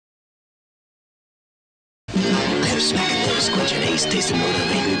smacking lips, quenching haste, tasting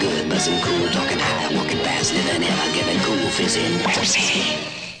motivating good, buzzing cool, talking high, walking fast, living ever, giving cool, fizzing, mercy.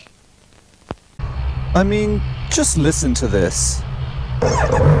 I mean, just listen to this.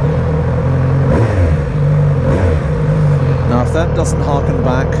 Now, if that doesn't harken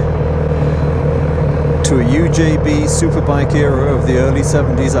back to a UJB superbike era of the early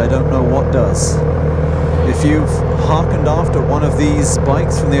 70s, I don't know what does. If you've harkened after one of these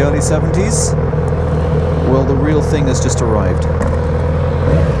bikes from the early 70s, well, the real thing has just arrived.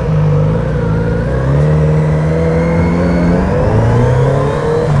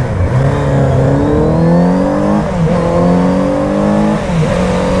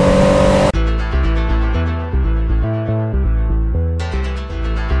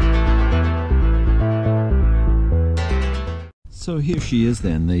 So here she is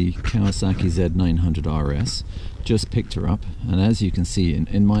then, the Kawasaki Z900RS. Just picked her up, and as you can see,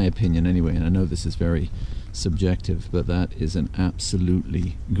 in my opinion anyway, and I know this is very subjective, but that is an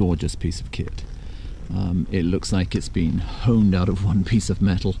absolutely gorgeous piece of kit. It looks like it's been honed out of one piece of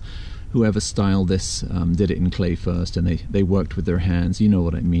metal. Whoever styled this did it in clay first, and they worked with their hands. You know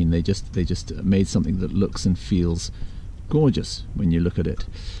what I mean. They just made something that looks and feels gorgeous when you look at it.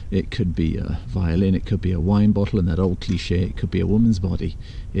 It could be a violin, it could be a wine bottle, and that old cliche, it could be a woman's body.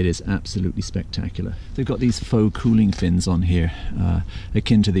 It is absolutely spectacular. They've got these faux cooling fins on here,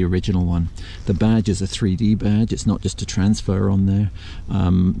 akin to the original one. The badge is a 3D badge, it's not just a transfer on there.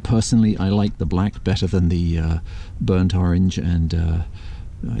 Personally, I like the black better than the burnt orange and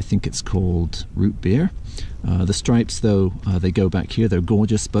I think it's called root beer. The stripes, though, they go back here, they're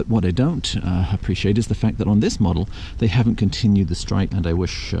gorgeous, but what I don't appreciate is the fact that on this model they haven't continued the stripe, and I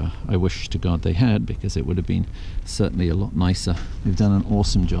wish to God they had, because it would have been certainly a lot nicer. They've done an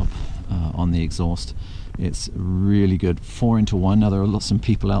awesome job on the exhaust. It's really good. 4-into-1. Now there are some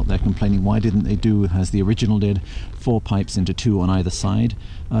people out there complaining, why didn't they do as the original did, 4 pipes into 2 on either side?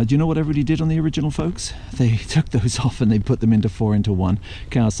 Do you know what everybody did on the original, folks? They took those off and they put them into 4-into-1.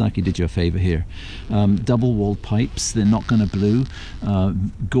 Kawasaki did you a favor here. Double walled pipes, they're not going to blue.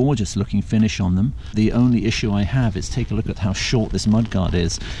 Gorgeous looking finish on them. The only issue I have is take a look at how short this mudguard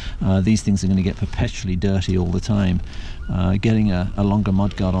is. These things are going to get perpetually dirty all the time. Getting a longer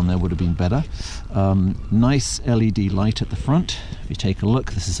mudguard on there would have been better. Nice LED light at the front. If you take a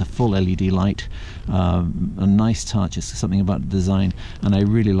look, this is a full LED light. A nice touch. It's something about the design, and I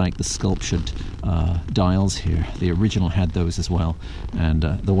really like the sculptured dials here. The original had those as well, and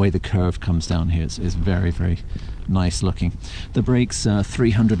the way the curve comes down here is very, very nice looking. The brakes,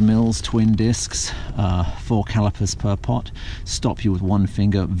 300 mils twin discs, 4 calipers per pot, stop you with one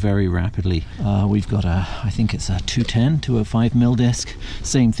finger very rapidly. We've got I think it's a 205 mil disc,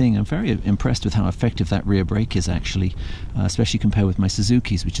 same thing. I'm very impressed with how effective that rear brake is actually, especially compared with my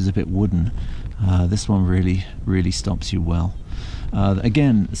Suzuki's, which is a bit wooden. This one really stops you well.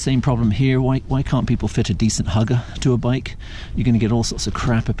 Again, same problem here. Why can't people fit a decent hugger to a bike? You're going to get all sorts of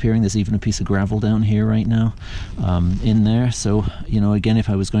crap appearing. There's even a piece of gravel down here right now in there. So, you know, again, if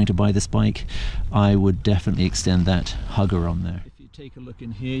I was going to buy this bike, I would definitely extend that hugger on there. If you take a look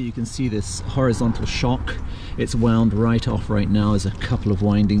in here, you can see this horizontal shock. It's wound right off right now. There's a couple of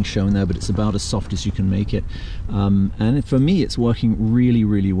windings shown there, but it's about as soft as you can make it. And for me, it's working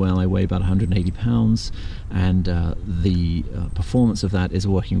really well. I weigh about 180 pounds. And the performance of that is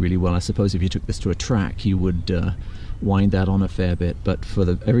working really well. I suppose if you took this to a track, you would wind that on a fair bit, but for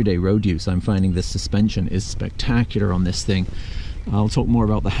the everyday road use, I'm finding this suspension is spectacular on this thing. I'll talk more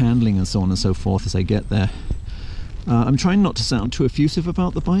about the handling and so on and so forth as I get there. I'm trying not to sound too effusive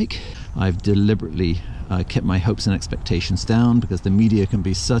about the bike. I've deliberately kept my hopes and expectations down, because the media can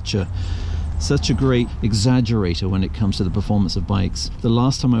be such a great exaggerator when it comes to the performance of bikes. The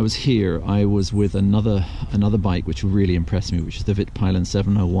last time I was here, I was with another bike which really impressed me, which is the Vitpilen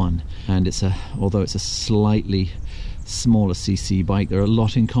 701, and although it's a slightly smaller cc bike, there are a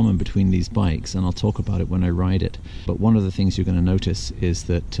lot in common between these bikes, and I'll talk about it when I ride it. But one of the things you're going to notice is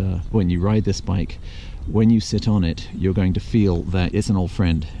that when you ride this bike, when you sit on it, you're going to feel that it's an old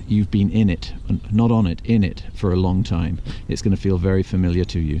friend. You've been in it, not on it, in it for a long time. It's going to feel very familiar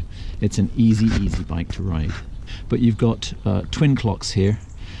to you. It's an easy bike to ride. But you've got twin clocks here,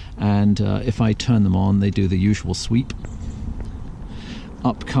 and if I turn them on, they do the usual sweep.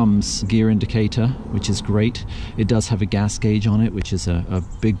 up comes gear indicator, which is great. It does have a gas gauge on it, which is a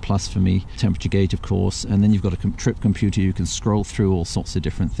big plus for me. Temperature gauge, of course, and then you've got a trip computer. You can scroll through all sorts of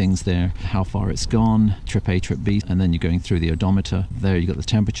different things there, how far it's gone, trip A, trip B, and then you're going through the odometer. There you got the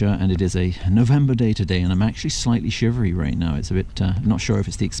temperature, and it is a November day today, and I'm actually slightly shivery right now. It's a bit, I'm not sure if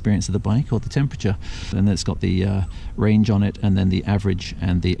it's the experience of the bike or the temperature. And then it's got the range on it, and then the average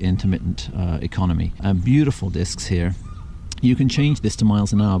and the intermittent economy. And beautiful discs here. You can change this to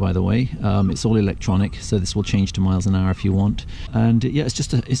miles an hour, by the way. It's all electronic, so this will change to miles an hour if you want. And yeah, it's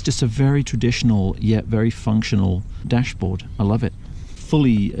just a very traditional yet very functional dashboard. I love it.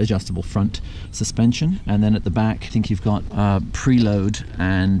 Fully adjustable front suspension, and then at the back I think you've got preload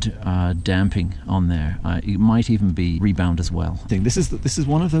and damping on there. It might even be rebound as well. This is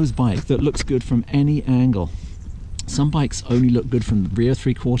one of those bikes that looks good from any angle. Some bikes only look good from the rear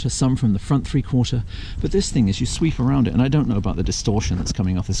three-quarter, some from the front three-quarter, but this thing, as you sweep around it, and I don't know about the distortion that's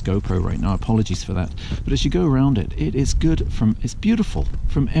coming off this GoPro right now, apologies for that, but as you go around it, it is good it's beautiful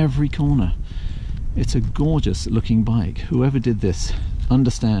from every corner. It's a gorgeous looking bike. Whoever did this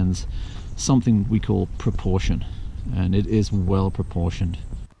understands something we call proportion, and it is well proportioned.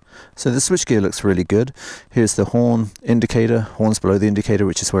 So the switchgear looks really good. Here's the horn indicator, horns below the indicator,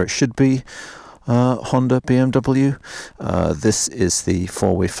 which is where it should be. Honda, BMW. This is the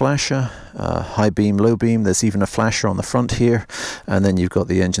four-way flasher, high beam, low beam. There's even a flasher on the front here, and then you've got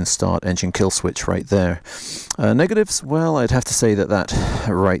the engine start, engine kill switch right there. Negatives, well, I'd have to say that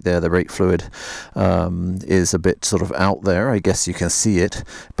right there, the brake fluid, is a bit sort of out there. I guess you can see it.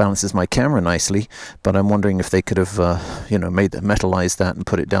 Balances my camera nicely, but I'm wondering if they could have, metallized that and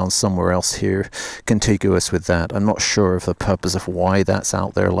put it down somewhere else here, contiguous with that. I'm not sure of the purpose of why that's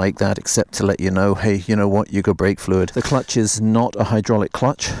out there like that, except to let you know, hey, you know what, you got brake fluid. The clutch is not a hydraulic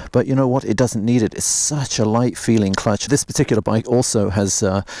clutch, but you know what, it doesn't need it. It's such a light feeling clutch. This particular bike also has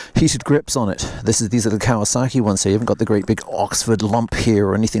heated grips on it. These are the Kawasaki ones, so you haven't got the great big Oxford lump here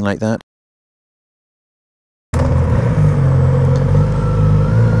or anything like that.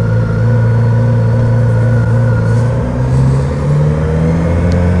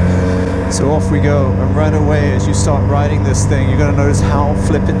 So off we go, and right away as you start riding this thing, you're going to notice how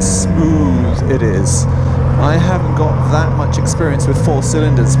flippin' smooth it is. I haven't got that much experience with 4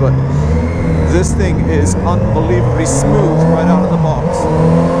 cylinders, but this thing is unbelievably smooth right out of the box.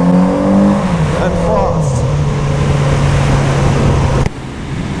 And fast.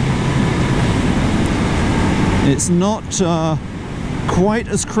 It's not quite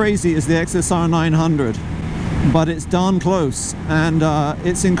as crazy as the XSR900. But it's darn close, and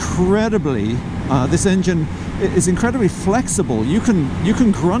it's incredibly, this engine is incredibly flexible. You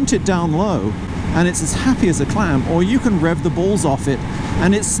can grunt it down low and it's as happy as a clam, or you can rev the balls off it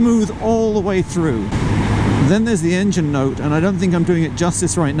and it's smooth all the way through. Then there's the engine note, and I don't think I'm doing it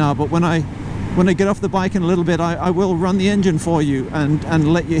justice right now, but when I get off the bike in a little bit, I will run the engine for you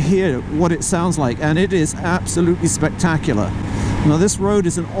and let you hear what it sounds like, and it is absolutely spectacular. Now this road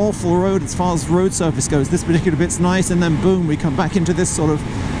is an awful road as far as road surface goes. This particular bit's nice, and then boom, we come back into this sort of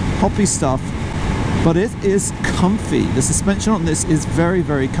hoppy stuff. But it is comfy. The suspension on this is very,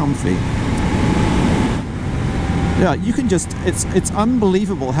 very comfy. Yeah, you can just, it's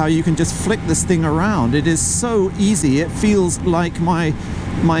unbelievable how you can just flick this thing around. It is so easy. It feels like my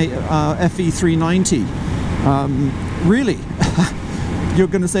FE390. Really. You're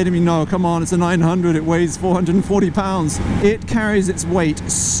going to say to me, no, come on, it's a 900, it weighs 440 pounds. It carries its weight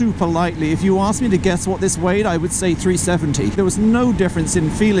super lightly. If you asked me to guess what this weighed, I would say 370. There was no difference in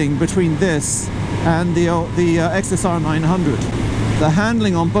feeling between this and the XSR900. The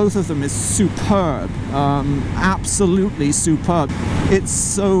handling on both of them is superb, absolutely superb. It's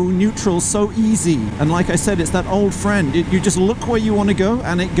so neutral, so easy, and like I said, it's that old friend. You just look where you want to go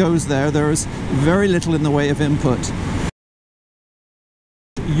and it goes there. There is very little in the way of input.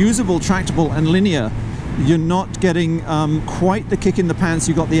 Usable, tractable and linear, you're not getting quite the kick in the pants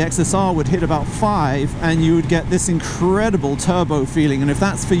you got. The XSR would hit about 5 and you would get this incredible turbo feeling, and if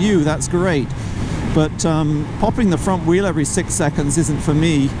that's for you, that's great. But popping the front wheel every 6 seconds isn't for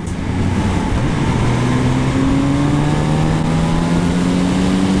me.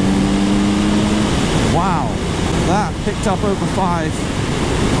 Wow, that picked up over 5.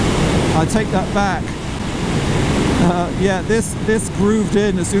 I take that back. Yeah, this grooved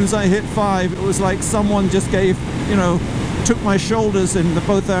in. As soon as I hit 5, it was like someone just took my shoulders in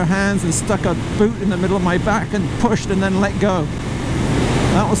both their hands and stuck a boot in the middle of my back and pushed and then let go.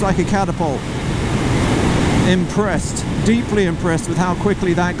 That was like a catapult. Impressed, deeply impressed with how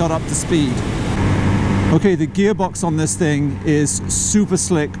quickly that got up to speed. Okay, the gearbox on this thing is super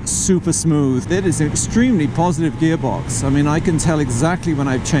slick, super smooth. It is an extremely positive gearbox. I mean, I can tell exactly when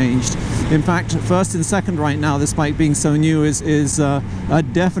I've changed. In fact, first and second right now, this bike being so new is a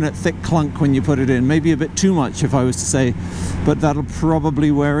definite thick clunk when you put it in. Maybe a bit too much if I was to say, but that'll probably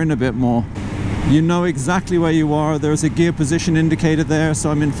wear in a bit more. You know exactly where you are. There's a gear position indicator there,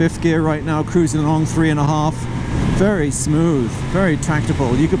 so I'm in 5th gear right now, cruising along 3.5. Very smooth, very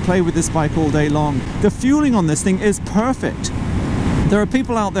tractable. You could play with this bike all day long. The fueling on this thing is perfect. There are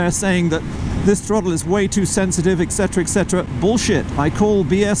people out there saying that this throttle is way too sensitive, etc., etc. Bullshit. I call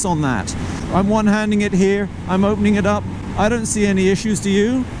BS on that. I'm one-handing it here. I'm opening it up. I don't see any issues, do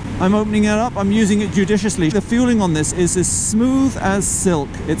you? I'm opening it up. I'm using it judiciously. The fueling on this is as smooth as silk.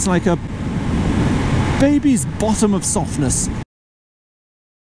 It's like a baby's bottom of softness.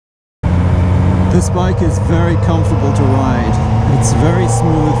 This bike is very comfortable to ride. It's very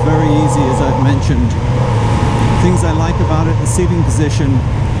smooth, very easy, as I've mentioned. Things I like about it, the seating position.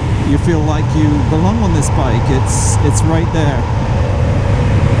 You feel like you belong on this bike. It's right there.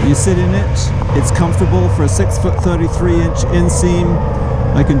 You sit in it, it's comfortable for a 6'33" inseam.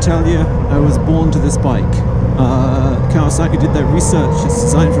 I can tell you, I was born to this bike. Kawasaki did their research. It's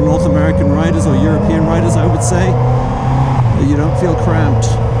designed for North American riders or European riders, I would say. You don't feel cramped.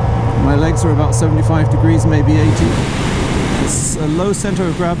 My legs are about 75 degrees, maybe 80. It's a low center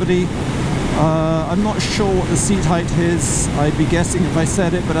of gravity. I'm not sure what the seat height is. I'd be guessing if I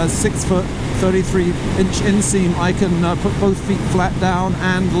said it, but as 6'33" inseam, I can put both feet flat down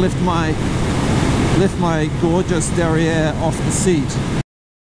and lift my gorgeous derriere off the seat.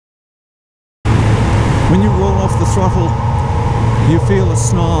 When you roll off the throttle, you feel a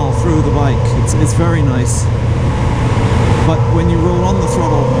snarl through the bike. It's very nice. But when you roll on the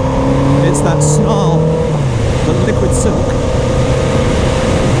throttle, it's that snarl, the liquid silk.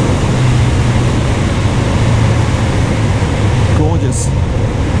 Gorgeous.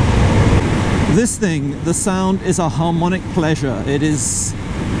 This thing, the sound is a harmonic pleasure. It is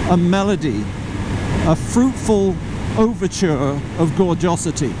a melody, a fruitful overture of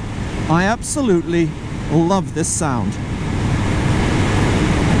gorgeosity. I absolutely love this sound.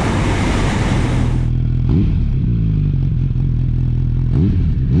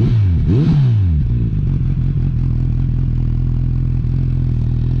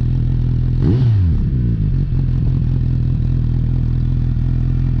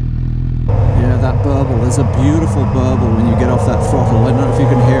 Yeah, that burble, there's a beautiful burble when you get off that throttle. I don't know if you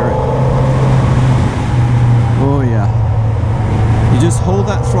can hear it. Oh yeah. You just hold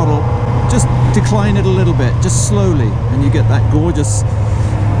that throttle, just decline it a little bit, just slowly, and you get that gorgeous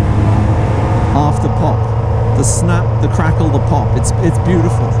after pop. The snap, the crackle, the pop. It's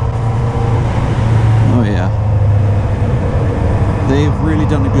beautiful. Oh yeah. They've really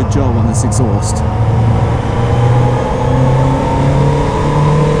done a good job on this exhaust.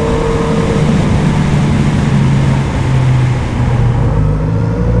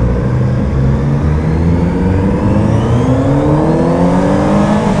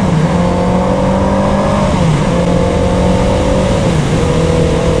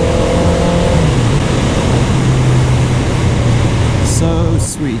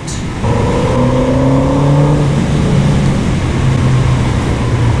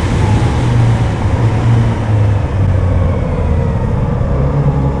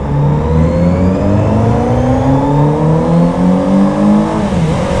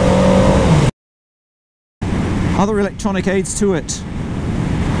 Other electronic aids to it.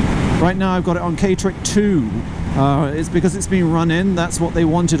 Right now I've got it on K-Trick 2. It's because it's been run in, that's what they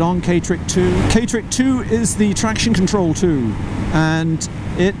wanted on K-Trick 2. K-Trick 2 is the traction control 2, and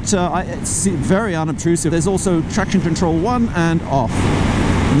it's very unobtrusive. There's also traction control 1 and off.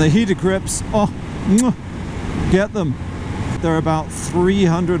 And the heated grips, oh, get them. They're about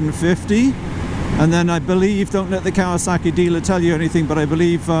 350. And then I believe, don't let the Kawasaki dealer tell you anything, but I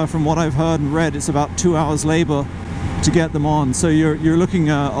believe from what I've heard and read, it's about 2 hours labor to get them on. So you're looking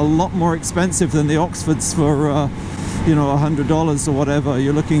a lot more expensive than the Oxfords for you know, $100 or whatever.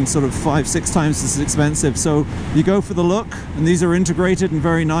 You're looking sort of 5-6 times as expensive. So you go for the look, and these are integrated and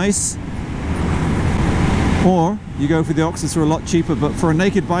very nice. Or you go for the Oxfords for a lot cheaper, but for a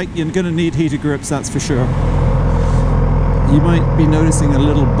naked bike you're going to need heated grips, that's for sure. You might be noticing a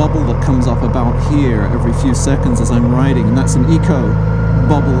little bubble that comes up about here every few seconds as I'm riding, and that's an eco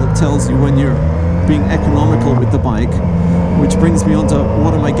bubble that tells you when you're being economical with the bike, which brings me on to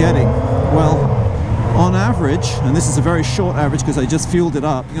what am I getting? Well, on average, and this is a very short average because I just fueled it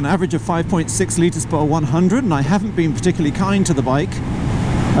up, an average of 5.6 litres per 100, and I haven't been particularly kind to the bike.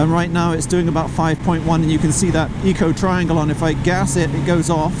 And right now it's doing about 5.1, and you can see that eco triangle on. If I gas it, it goes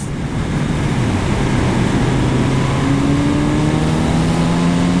off.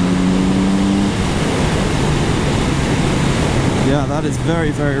 Yeah, that is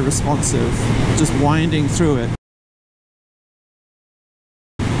very, very responsive, just winding through it.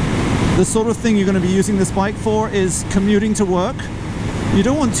 The sort of thing you're going to be using this bike for is commuting to work. You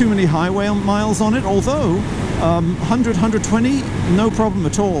don't want too many highway miles on it, although 100, 120, no problem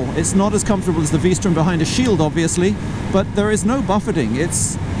at all. It's not as comfortable as the Vstrom behind a shield, obviously, but there is no buffeting.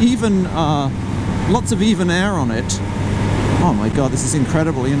 It's even, lots of even air on it. Oh my God, this is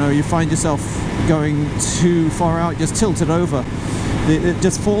incredible. You know, you find yourself going too far out, just tilt it over. It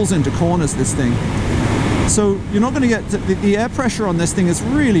just falls into corners, this thing. So you're not going to get, the air pressure on this thing is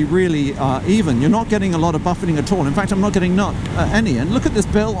really, really even. You're not getting a lot of buffeting at all. In fact, I'm not getting any. And look at this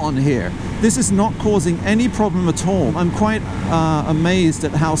belt on here. This is not causing any problem at all. I'm quite amazed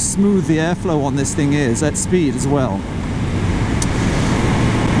at how smooth the airflow on this thing is at speed as well.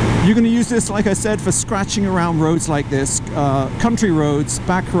 You're going to use this, like I said, for scratching around roads like this. Country roads,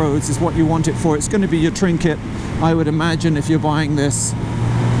 back roads is what you want it for. It's going to be your trinket, I would imagine, if you're buying this.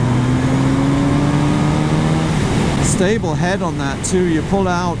 Stable head on that too. You pull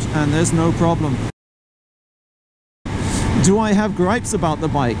out and there's no problem. Do I have gripes about the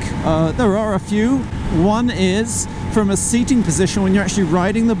bike? There are a few. One is from a seating position when you're actually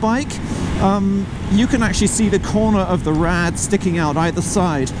riding the bike. You can actually see the corner of the rad sticking out either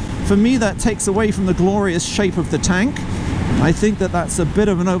side. For me, that takes away from the glorious shape of the tank. I think that that's a bit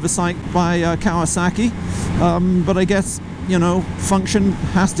of an oversight by Kawasaki, but I guess, you know, function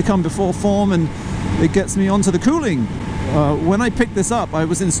has to come before form, and it gets me onto the cooling. When I picked this up, I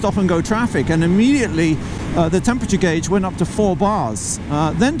was in stop-and-go traffic, and immediately the temperature gauge went up to 4 bars,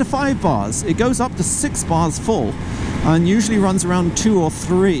 then to 5 bars. It goes up to 6 bars full, and usually runs around 2 or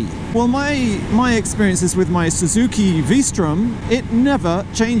 3. Well, my experiences with my Suzuki Vstrom, it never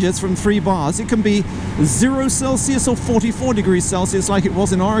changes from 3 bars. It can be 0 Celsius or 44 degrees Celsius like it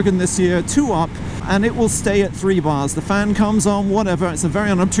was in Oregon this year, 2 up, and it will stay at 3 bars. The fan comes on, whatever. It's a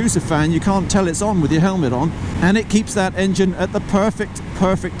very unobtrusive fan. You can't tell it's on with your helmet on, and it keeps that engine at the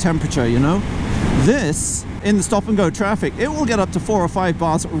perfect temperature, you know. This, in the stop-and-go traffic, it will get up to 4 or 5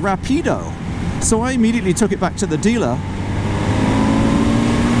 bars rapido. So I immediately took it back to the dealer.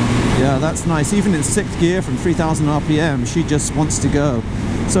 Yeah, that's nice. Even in 6th gear from 3,000 RPM, she just wants to go.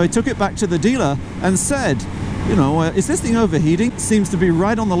 So I took it back to the dealer and said, you know, is this thing overheating? Seems to be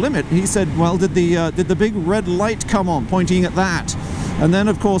right on the limit. He said, well, did the big red light come on, pointing at that? And then,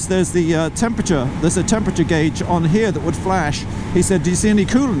 of course, there's the temperature. There's a temperature gauge on here that would flash. He said, do you see any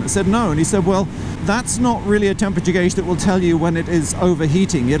coolant? I said, no. And he said, well, that's not really a temperature gauge that will tell you when it is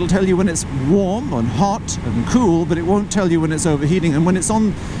overheating. It'll tell you when it's warm and hot and cool, but it won't tell you when it's overheating. And when it's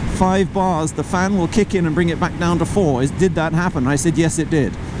on 5 bars, the fan will kick in and bring it back down to 4. Did that happen? I said, yes, it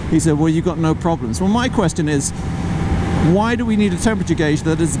did. He said, well, you got no problems. Well, my question is, why do we need a temperature gauge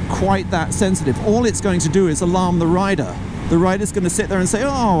that is quite that sensitive? All it's going to do is alarm the rider. The rider's going to sit there and say,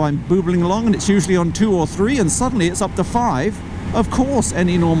 oh, I'm boobling along, and it's usually on 2 or 3, and suddenly it's up to 5. Of course,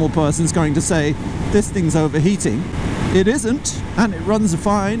 any normal person's going to say, this thing's overheating. It isn't, and it runs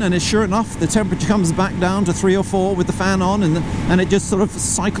fine, and sure enough, the temperature comes back down to 3 or 4 with the fan on, and it just sort of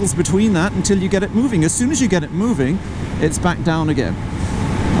cycles between that until you get it moving. As soon as you get it moving, it's back down again.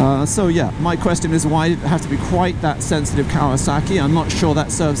 So yeah, my question is, why did it have to be quite that sensitive, Kawasaki? I'm not sure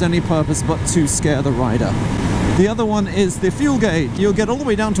that serves any purpose but to scare the rider. The other one is the fuel gauge. You'll get all the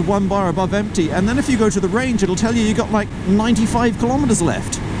way down to 1 bar above empty, and then if you go to the range, it'll tell you you got like 95 kilometers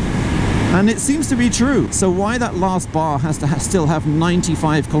left. And it seems to be true. So why that last bar has to still have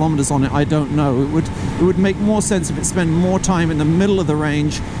 95 kilometers on it, I don't know. It would make more sense if it spent more time in the middle of the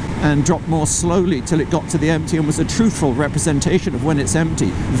range and dropped more slowly till it got to the empty and was a truthful representation of when it's empty.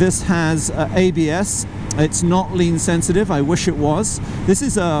 This has ABS. It's not lean sensitive. I wish it was. This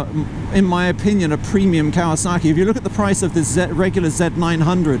is, in my opinion, a premium Kawasaki. If you look at the price of the regular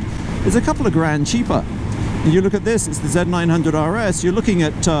Z900, it's a couple of grand cheaper. You look at this, it's the Z900RS, you're looking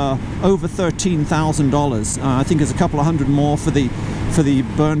at over $13,000. I think it's a couple of hundred more for the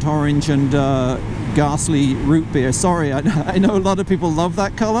burnt orange and ghastly root beer. Sorry, I know a lot of people love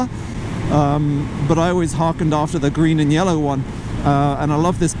that color, but I always hearkened after the green and yellow one. And I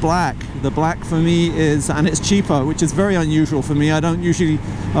love this black. The black for me is, and it's cheaper, which is very unusual for me. I don't usually,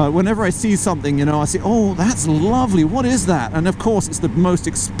 whenever I see something, you know, I say, oh, that's lovely, what is that? And of course it's the most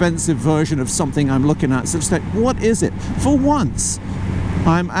expensive version of something I'm looking at. So it's like, what is it? For once,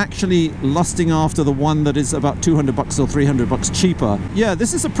 I'm actually lusting after the one that is about $200 or $300 cheaper. Yeah,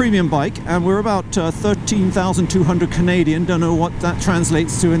 this is a premium bike, and we're about 13,200 Canadian. Don't know what that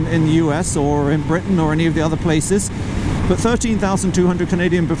translates to in the US or in Britain or any of the other places. But 13,200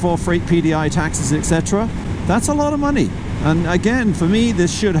 Canadian before freight, PDI, taxes, etc. That's a lot of money. And again, for me,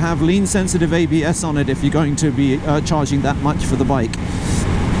 this should have lean sensitive ABS on it if you're going to be charging that much for the bike.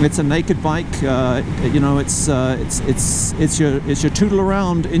 It's a naked bike, you know. It's your tootle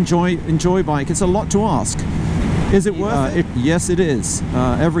around, enjoy bike. It's a lot to ask. Is it worth it? Yes, it is.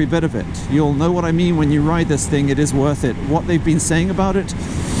 Every bit of it. You'll know what I mean when you ride this thing. It is worth it. What they've been saying about it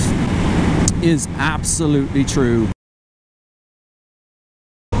is absolutely true.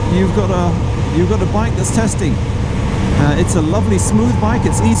 You've got a bike that's testing. It's a lovely smooth bike.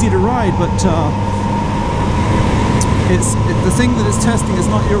 It's easy to ride, but the thing that it's testing is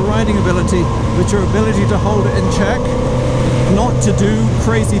not your riding ability, but your ability to hold it in check, not to do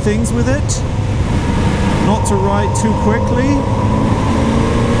crazy things with it, not to ride too quickly.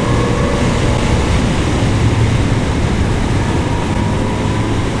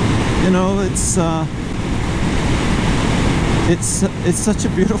 You know, it's such a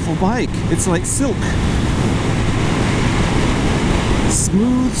beautiful bike. It's like silk.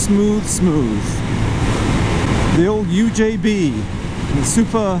 Smooth, smooth, smooth. The old UJB, the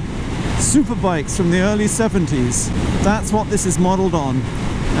super bikes from the early 70s. That's what this is modeled on.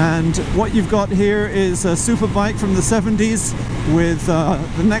 And what you've got here is a super bike from the 70s with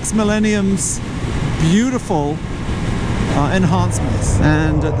the next millennium's beautiful enhancements.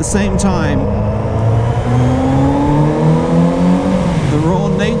 And at the same time, the raw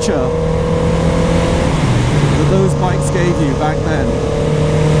nature that those bikes gave you back then,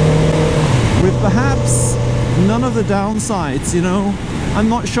 with perhaps none of the downsides. You know, I'm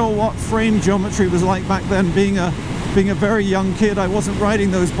not sure what frame geometry was like back then. Being a very young kid, I wasn't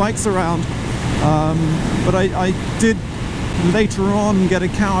riding those bikes around, but I did later on get a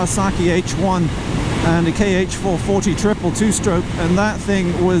Kawasaki H1 and a KH440 triple two-stroke, and that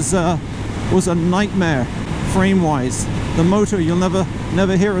thing was a nightmare frame-wise. The motor, you'll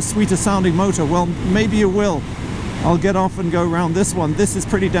never hear a sweeter sounding motor. Well, maybe you will. I'll get off and go around this one. This is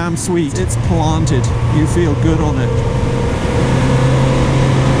pretty damn sweet. It's planted. You feel good on it.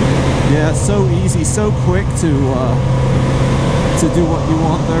 Yeah, so easy, so quick to do what you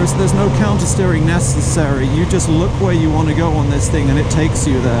want. There's no counter steering necessary. You just look where you want to go on this thing and it takes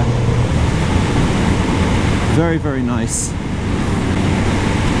you there. Very, very nice.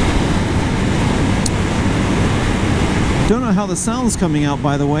 Don't know how the sound's coming out,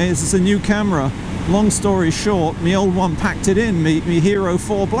 by the way. This is a new camera. Long story short, my old one packed it in. Me Hero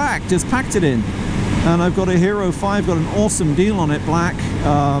 4 Black just packed it in. And I've got a Hero 5, got an awesome deal on it, black,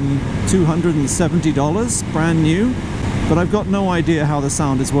 $270, brand new. But I've got no idea how the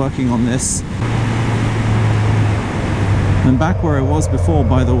sound is working on this. And back where I was before,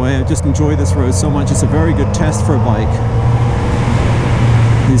 by the way, I just enjoy this road so much. It's a very good test for a bike.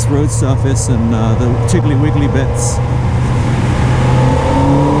 This road surface and the tiggly wiggly bits.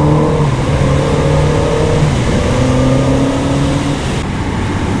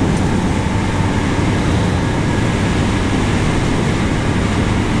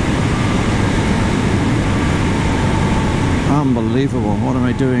 Unbelievable. What am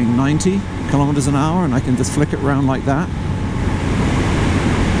I doing? 90 kilometers an hour, and I can just flick it around like that.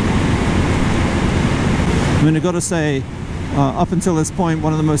 I mean, I've got to say, up until this point,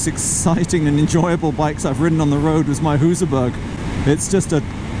 one of the most exciting and enjoyable bikes I've ridden on the road was my Husaberg. It's just a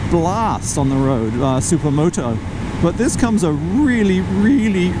blast on the road, Supermoto. But this comes a really,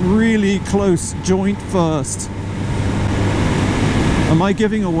 really, really close joint first. Am I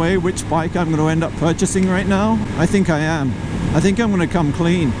giving away which bike I'm going to end up purchasing right now? I think I am. I think I'm going to come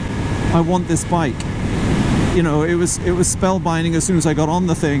clean. I want this bike. You know, it was spellbinding as soon as I got on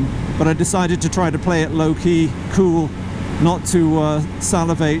the thing, but I decided to try to play it low-key, cool, not to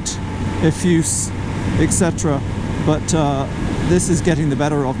salivate, effuse, etc. But this is getting the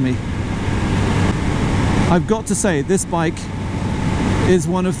better of me. I've got to say, this bike is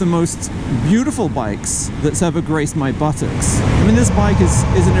one of the most beautiful bikes that's ever graced my buttocks. I mean, this bike is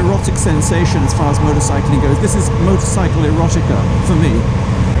an erotic sensation as far as motorcycling goes. This is motorcycle erotica for me.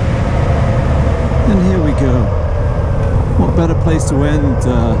 And here we go. What better place to end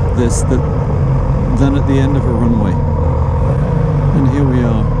this than at the end of a runway. And here we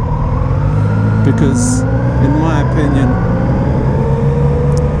are. Because, in my opinion,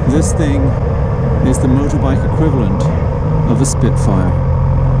 this thing is the motorbike equivalent of a Spitfire.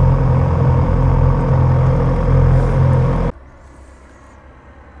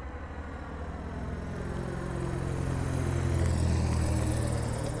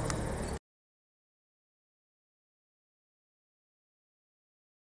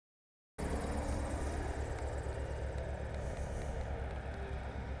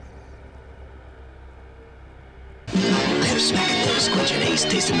 I had a smacking lips, quenching ace,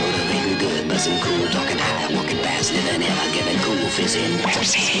 tasting motivating good, buzzing cool, talking high, walking fast, living ever, giving cool, fizzing.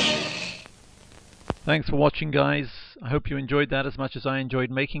 Thanks for watching, guys. I hope you enjoyed that as much as I enjoyed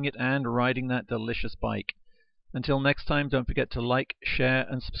making it and riding that delicious bike. Until next time, don't forget to like, share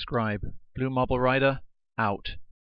and subscribe. BlueMarbleRider, out.